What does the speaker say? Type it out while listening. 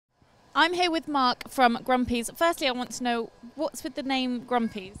I'm here with Mark from Grumpies. Firstly, I want to know what's with the name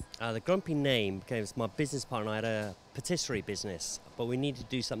Grumpies? The Grumpy name because my business partner had a patisserie business, but we needed to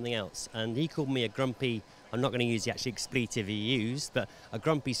do something else. And he called me a grumpy, I'm not going to use the actual expletive he used, but a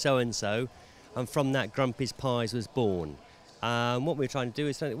grumpy so-and-so. And from that, Grumpy's Pies was born. What we're trying to do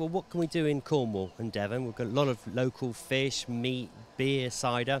is, well, what can we do in Cornwall and Devon? We've got a lot of local fish, meat, beer,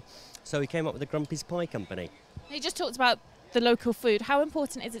 cider. So we came up with the Grumpy's Pie Company. You just talked about the local food. How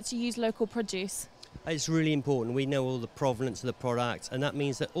important is it to use local produce? It's really important. We know all the provenance of the product, and that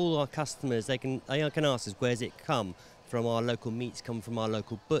means that all our customers, they can ask us, where's it come from? Our local meats come from our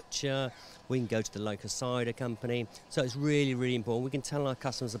local butcher. We can go to the local cider company. So it's really, really important. We can tell our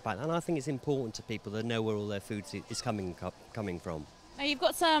customers about that, and I think it's important to people that know where all their food is coming from. Now you've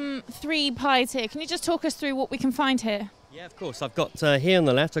got some 3 pies here. Can you just talk us through what we can find here? Yeah, of course. I've got here on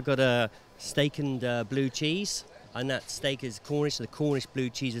the left, I've got a steak and blue cheese. And that steak is Cornish, so the Cornish blue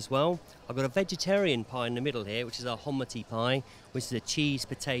cheese as well. I've got a vegetarian pie in the middle here, which is our hominy pie, which is a cheese,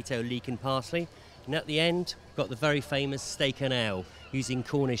 potato, leek and parsley. And at the end, we've got the very famous steak and ale, using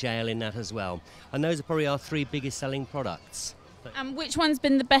Cornish ale in that as well. And those are probably our 3 biggest selling products. And which one's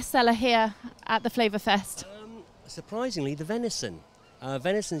been the best seller here at the Flavour Fest? Surprisingly, the venison.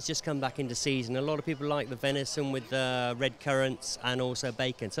 Venison's just come back into season. A lot of people like the venison with red currants and also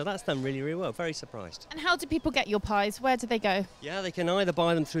bacon. So that's done really, really well. Very surprised. And how do people get your pies? Where do they go? Yeah, they can either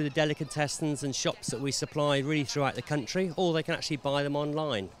buy them through the delicatessens and shops that we supply really throughout the country, or they can actually buy them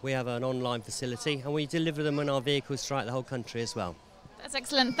online. We have an online facility and we deliver them in our vehicles throughout the whole country as well. That's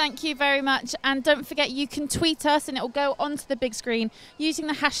excellent. Thank you very much. And don't forget, you can tweet us and it will go onto the big screen using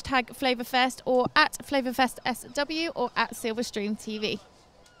the hashtag FlavourFest or at FlavourFestSW or at SilverstreamTV.